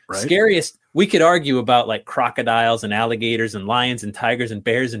frightening, scariest, we could argue about like crocodiles and alligators and lions and tigers and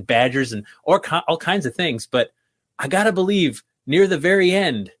bears and badgers and all kinds of things. But I got to believe near the very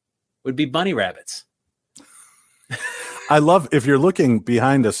end would be bunny rabbits. I love, if you're looking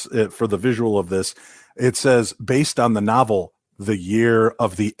behind us for the visual of this, it says based on the novel, The Year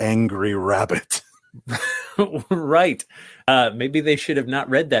of the Angry Rabbit. Right. Maybe they should have not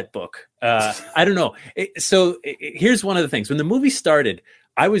read that book. I don't know. Here's one of the things. When the movie started,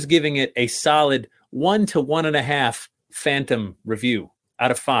 I was giving it a solid 1 to 1.5 Phantom review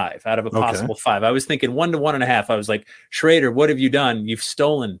out of 5, out of a possible 5. I was thinking 1 to 1.5. I was like, Schrader, what have you done? You've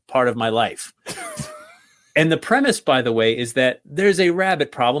stolen part of my life. And the premise, by the way, is that there's a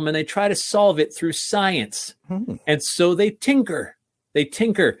rabbit problem and they try to solve it through science. And so they tinker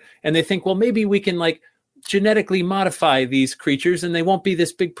and they think, well, maybe we can like genetically modify these creatures and they won't be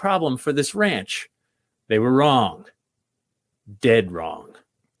this big problem for this ranch. They were wrong. Dead wrong.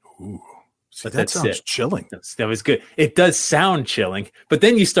 Ooh. See, that sounds chilling. That was good. It does sound chilling, but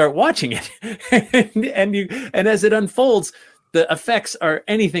then you start watching it and as it unfolds, the effects are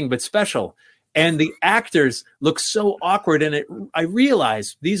anything but special. And the actors look so awkward. And I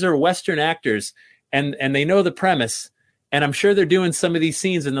realize these are Western actors and they know the premise. And I'm sure they're doing some of these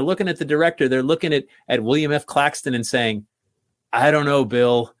scenes and they're looking at the director. They're looking at William F. Claxton and saying, I don't know,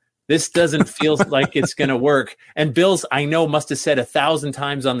 Bill, this doesn't feel like it's going to work. And Bill's, I know, must have said 1,000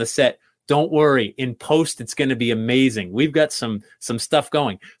 times on the set, don't worry, in post, it's going to be amazing. We've got some stuff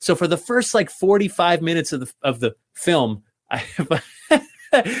going. So for the first like 45 minutes of the film,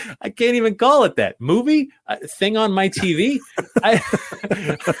 I can't even call it that movie thing on my TV.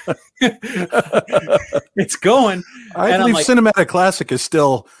 It's going. I believe Cinematic Classic is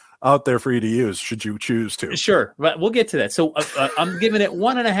still out there for you to use, should you choose to. Sure, but we'll get to that. So I'm giving it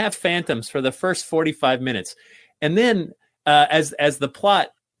 1.5 Phantoms for the first 45 minutes, and then as the plot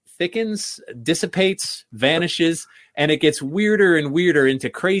thickens, dissipates, vanishes, and it gets weirder and weirder into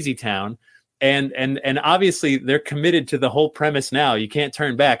Crazy Town. And obviously they're committed to the whole premise now. You can't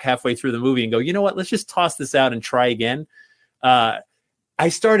turn back halfway through the movie and go, you know what, let's just toss this out and try again. I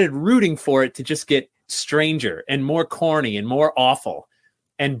started rooting for it to just get stranger and more corny and more awful.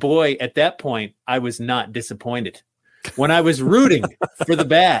 And boy, at that point, I was not disappointed. When I was rooting for the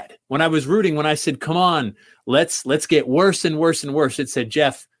bad, when I said, come on, let's get worse and worse and worse, it said,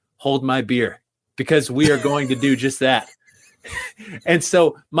 Jeff, hold my beer because we are going to do just that. And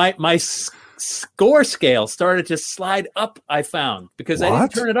so my score scale started to slide up, I found, because I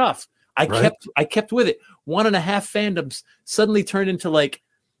didn't turn it off. I kept with it. 1.5 Phantoms suddenly turned into like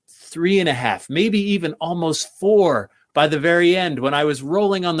 3.5, maybe even almost 4 by the very end when I was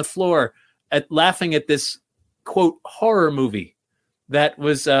rolling on the floor laughing at this, quote, horror movie that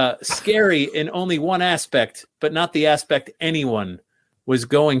was scary in only one aspect, but not the aspect anyone was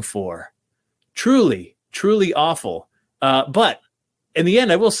going for. Truly, truly awful. But in the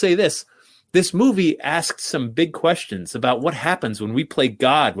end, I will say this. This movie asked some big questions about what happens when we play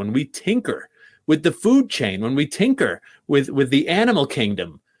God, when we tinker with the food chain, when we tinker with the animal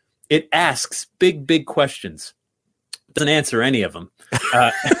kingdom. It asks big, big questions. Doesn't answer any of them.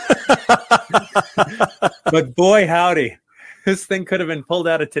 But boy, howdy, this thing could have been pulled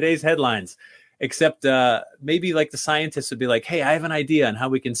out of today's headlines, except maybe like the scientists would be like, hey, I have an idea on how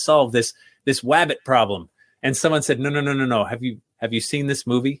we can solve this wabbit problem. And someone said, no. Have you seen this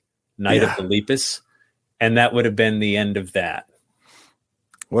movie, Night of the Lepus? And that would have been the end of that.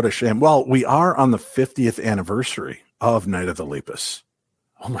 What a shame. Well, we are on the 50th anniversary of Night of the Lepus.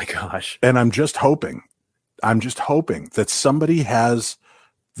 Oh my gosh. And I'm just hoping that somebody has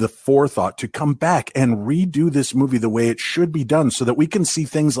the forethought to come back and redo this movie the way it should be done so that we can see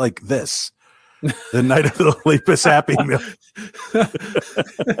things like this. The Night of the Lepus Happy Meal.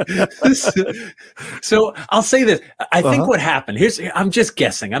 So I'll say this. I think what happened I'm just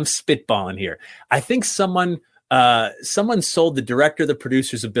guessing. I'm spitballing here. I think someone sold the director, the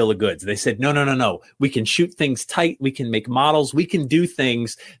producers a bill of goods. They said, no. We can shoot things tight. We can make models. We can do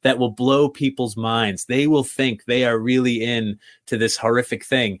things that will blow people's minds. They will think they are really in to this horrific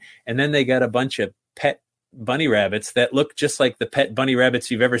thing. And then they got a bunch of pet bunny rabbits that look just like the pet bunny rabbits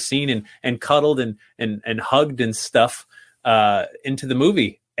you've ever seen and cuddled and hugged and stuff into the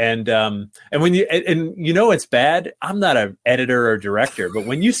movie. And when it's bad, I'm not an editor or director, but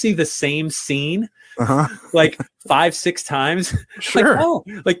when you see the same scene like 5-6 times, sure,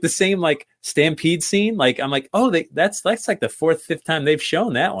 like the same like stampede scene, like I'm like, oh, that's like the 4th, 5th time they've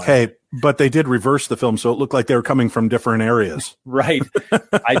shown that one. Hey, but they did reverse the film, so it looked like they were coming from different areas. Right.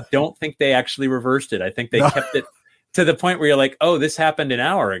 I don't think they actually reversed it. I think they kept it to the point where you're like, oh, this happened an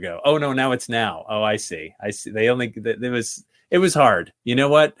hour ago. Oh no, now it's now. Oh, I see. It was hard. You know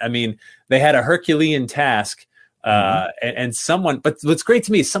what? I mean, they had a Herculean task, and someone. But what's great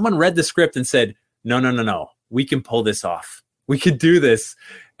to me is someone read the script and said, "No, we can pull this off. We could do this."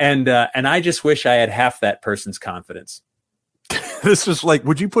 And I just wish I had half that person's confidence. This is like,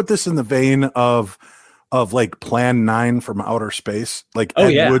 would you put this in the vein of like Plan 9 from outer space, like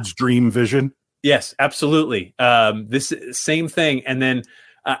Ed Wood's dream vision? Yes, absolutely. This same thing, and then.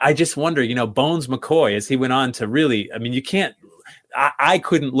 I just wonder, Bones McCoy, as he went on to really, I mean, you can't, I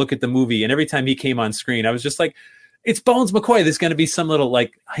couldn't look at the movie, and every time he came on screen, I was just like, it's Bones McCoy. There's going to be some little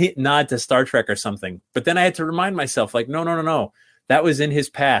like nod to Star Trek or something. But then I had to remind myself, like, no. That was in his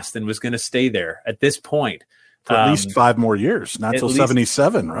past and was going to stay there at this point. For at least 5 more years, not till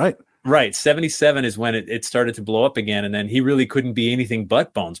 77, right? Right. 77 is when it started to blow up again. And then he really couldn't be anything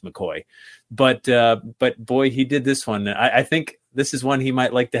but Bones McCoy. But boy, he did this one. I think this is one he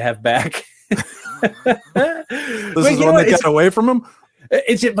might like to have back. This is one that got away from him?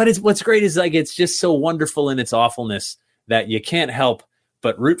 What's great is like, it's just so wonderful in its awfulness that you can't help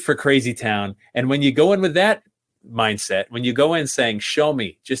but root for Crazy Town. And when you go in with that mindset, when you go in saying, show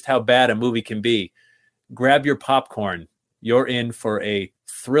me just how bad a movie can be, grab your popcorn. You're in for a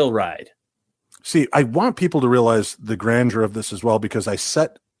thrill ride. See, I want people to realize the grandeur of this as well, because I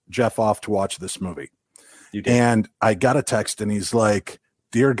set Jeff off to watch this movie. You did. And I got a text and he's like,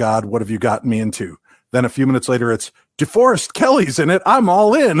 dear God, what have you gotten me into? Then a few minutes later, it's DeForest Kelly's in it. I'm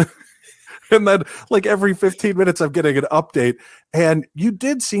all in. And then like every 15 minutes, I'm getting an update. And you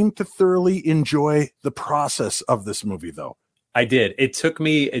did seem to thoroughly enjoy the process of this movie, though. I did. It took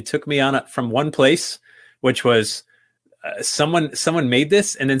me on from one place, which was someone made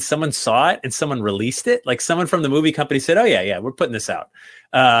this, and then someone saw it and someone released it. Like someone from the movie company said, "Oh yeah, we're putting this out."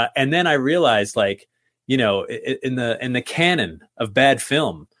 And then I realized, like, in the canon of bad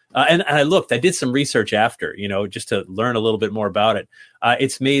film, and I looked. I did some research after, just to learn a little bit more about it.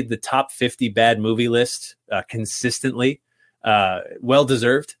 It's made the top 50 bad movie list consistently, well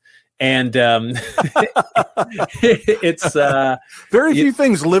deserved. And it's very few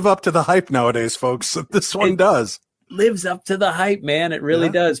things live up to the hype nowadays, folks. This one does. Lives up to the hype, man. It really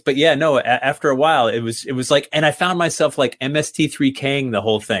does. But yeah, no, after a while it was like, and I found myself like MST3K'ing the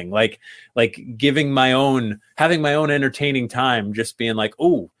whole thing, like having my own entertaining time, just being like,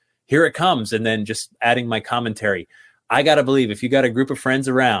 oh, here it comes. And then just adding my commentary. I got to believe if you got a group of friends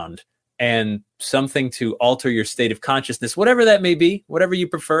around and something to alter your state of consciousness, whatever that may be, whatever you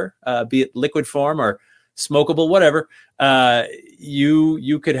prefer, be it liquid form or smokable, whatever,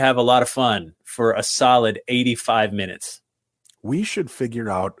 you could have a lot of fun for a solid 85 minutes. We should figure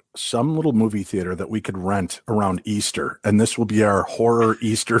out some little movie theater that we could rent around Easter, and this will be our horror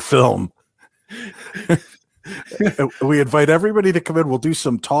Easter film. We invite everybody to come in. We'll do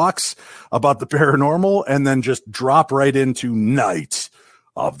some talks about the paranormal and then just drop right into Night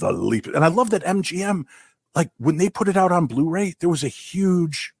of the Leap. And I love that MGM, like when they put it out on Blu-ray, there was a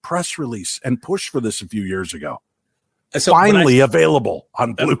huge press release and push for this a few years ago. So finally available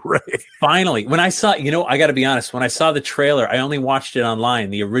on Blu-ray. Finally. When I saw, I got to be honest, when I saw the trailer, I only watched it online,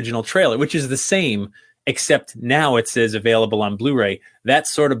 the original trailer, which is the same, except now it says available on Blu-ray. That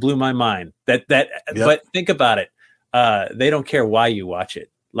sort of blew my mind. Yep. But think about it. They don't care why you watch it.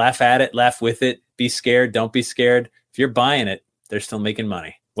 Laugh at it, laugh with it, be scared, don't be scared. If you're buying it, they're still making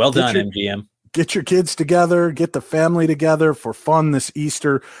money. Well done, MGM. Get your kids together, get the family together for fun this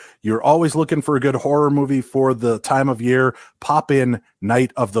Easter. You're always looking for a good horror movie for the time of year. Pop in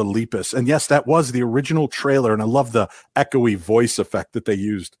Night of the Lepus. And yes, that was the original trailer. And I love the echoey voice effect that they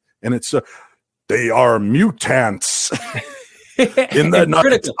used. And it's, they are mutants in the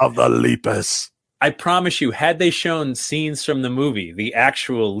Night of the Lepus. I promise you, had they shown scenes from the movie, the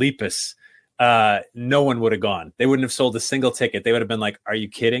actual Lepus, no one would have gone. They wouldn't have sold a single ticket. They would have been like, are you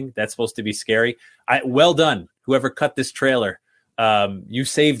kidding? That's supposed to be scary. Well done. Whoever cut this trailer, you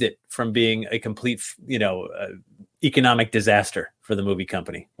saved it from being a complete, economic disaster for the movie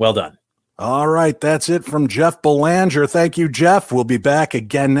company. Well done. All right. That's it from Jeff Belanger. Thank you, Jeff. We'll be back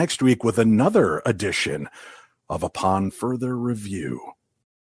again next week with another edition of Upon Further Review.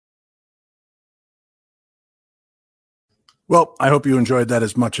 Well, I hope you enjoyed that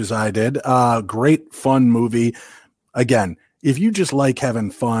as much as I did. Great, fun movie. Again, if you just like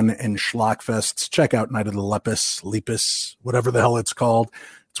having fun and schlockfests, check out Night of the Lepus, whatever the hell it's called.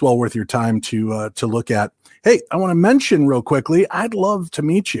 It's well worth your time to look at. Hey, I want to mention real quickly, I'd love to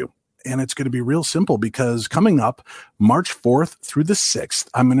meet you. And it's going to be real simple because coming up March 4th through the 6th,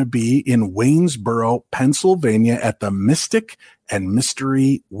 I'm going to be in Waynesboro, Pennsylvania at the Mystic and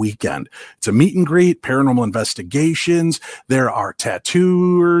Mystery Weekend. It's a meet and greet, paranormal investigations. There are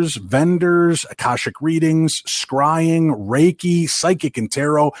tattooers, vendors, Akashic readings, scrying, Reiki, psychic and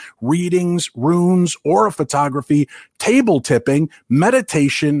tarot, readings, runes, aura photography, table tipping,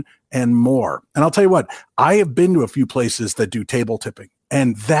 meditation, and more. And I'll tell you what, I have been to a few places that do table tipping.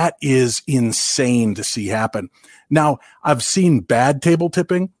 And that is insane to see happen. Now, I've seen bad table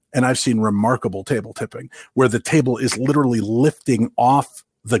tipping and I've seen remarkable table tipping where the table is literally lifting off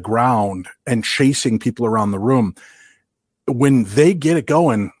the ground and chasing people around the room. When they get it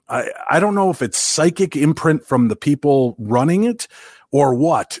going, I don't know if it's psychic imprint from the people running it or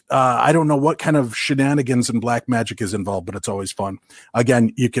what. I don't know what kind of shenanigans and black magic is involved, but it's always fun.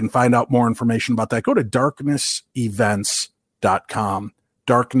 Again, you can find out more information about that. Go to darknessevents.com.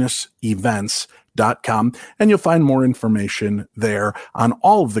 darknessevents.com, and you'll find more information there on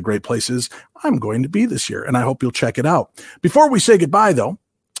all of the great places I'm going to be this year, and I hope you'll check it out. Before we say goodbye, though,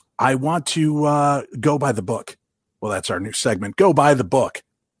 I want to go by the book. Well, that's our new segment, Go By the Book,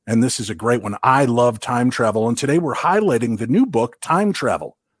 and this is a great one. I love time travel, and today we're highlighting the new book, Time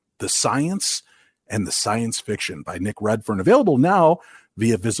Travel, The Science and the Science Fiction by Nick Redfern, available now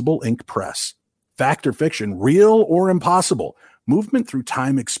via Visible Ink Press. Fact or fiction, real or impossible, movement through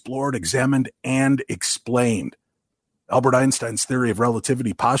time explored, examined, and explained. Albert Einstein's theory of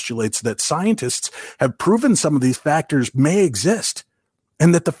relativity postulates that scientists have proven some of these factors may exist,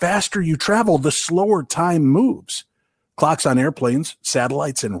 and that the faster you travel, the slower time moves. Clocks on airplanes,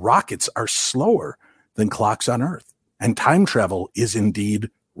 satellites, and rockets are slower than clocks on Earth, and time travel is indeed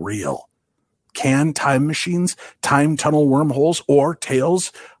real. Can time machines, time tunnel wormholes, or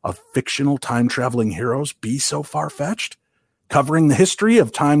tales of fictional time-traveling heroes be so far-fetched? Covering the history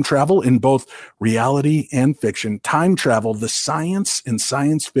of time travel in both reality and fiction, Time Travel, The Science and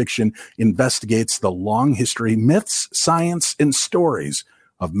Science Fiction investigates the long history, myths, science, and stories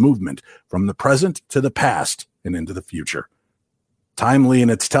of movement from the present to the past and into the future. Timely in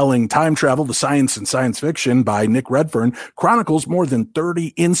its telling, Time Travel, The Science and Science Fiction by Nick Redfern chronicles more than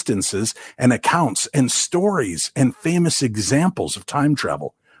 30 instances and accounts and stories and famous examples of time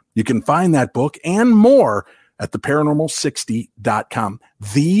travel. You can find that book and more at theparanormal60.com,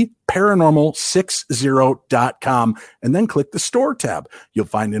 theparanormal60.com, and then click the store tab. You'll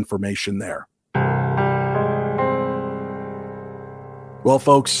find information there. Well,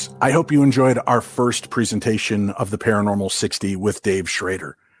 folks, I hope you enjoyed our first presentation of the Paranormal 60 with Dave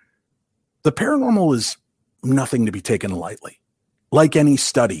Schrader. The paranormal is nothing to be taken lightly. Like any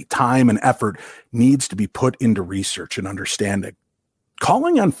study, time and effort needs to be put into research and understanding.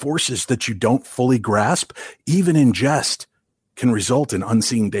 Calling on forces that you don't fully grasp, even in jest, can result in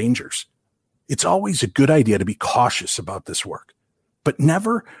unseen dangers. It's always a good idea to be cautious about this work, but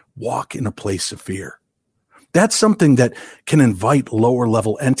never walk in a place of fear. That's something that can invite lower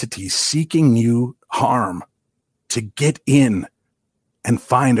level entities seeking you harm to get in and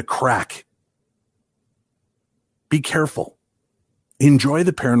find a crack. Be careful. Enjoy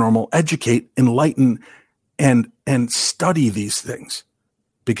the paranormal, educate, enlighten, and study these things.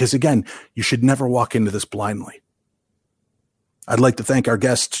 Because again, you should never walk into this blindly. I'd like to thank our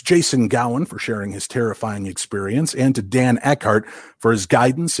guests, Jason Gowan, for sharing his terrifying experience, and to Dan Eckhart for his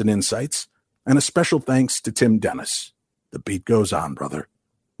guidance and insights, and a special thanks to Tim Dennis. The beat goes on, brother.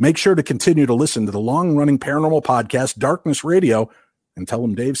 Make sure to continue to listen to the long-running paranormal podcast, Darkness Radio, and tell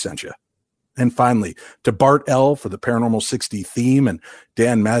them Dave sent you. And finally, to Bart L. for the Paranormal 60 theme, and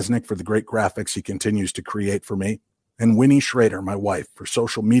Dan Masnick for the great graphics he continues to create for me, and Winnie Schrader, my wife, for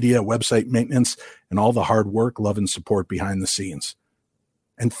social media, website maintenance, and all the hard work, love, and support behind the scenes.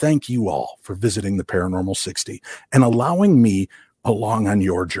 And thank you all for visiting the Paranormal 60 and allowing me along on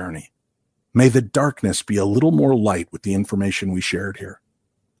your journey. May the darkness be a little more light with the information we shared here.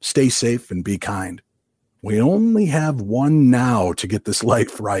 Stay safe and be kind. We only have one now to get this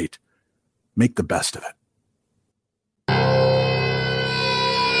life right. Make the best of it.